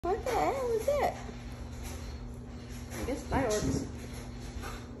What the hell was that? I guess fireworks.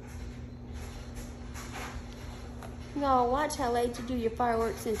 No, watch how late you do your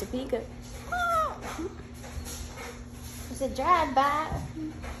fireworks in Topeka. It's a drive-by.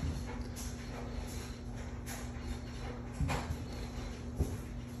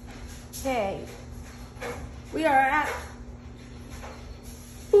 Okay. We are at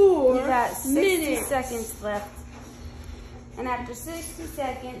 4 minutes. You got 60 seconds left. And after 60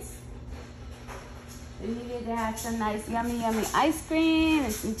 seconds, we needed to have some nice yummy ice cream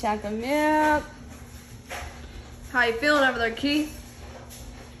and some chocolate milk. How you feeling over there, Keith?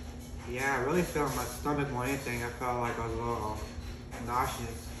 Yeah, I really feel my stomach more than anything. I felt like I was a little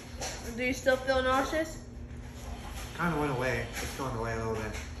nauseous. Do you still feel nauseous? Kind of went away. It's going away a little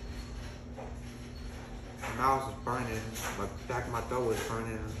bit. My mouth was burning. My back of my throat was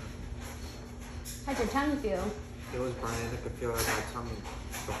burning. How'd your tongue feel? It was burning. I could feel like my tongue,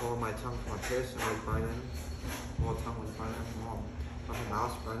 the whole of my tongue from my piercing was burning. My whole tongue was burning. My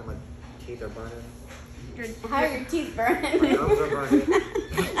mouth's burning. My teeth are burning. How are your teeth burning? My gums are burning.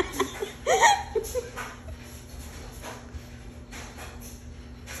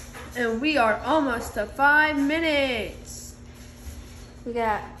 And we are almost to 5 minutes. We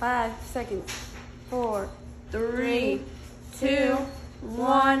got 5 seconds. 4, 3, 2,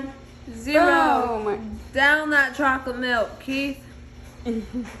 1, 0. Boom. Down that chocolate milk, Keith. Do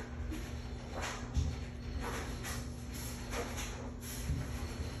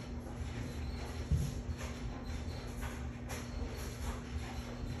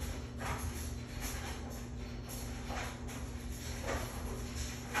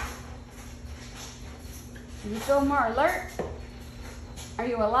you feel more alert? Are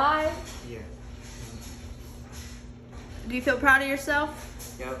you alive? Yeah. Do you feel proud of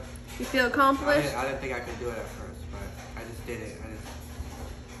yourself? Yep. You feel accomplished? I didn't think I could do it at first, but I just did it. I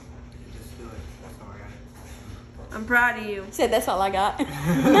just do it. That's all I got. I'm proud of you. Said that's all I got.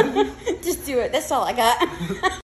 Just do it. That's all I got.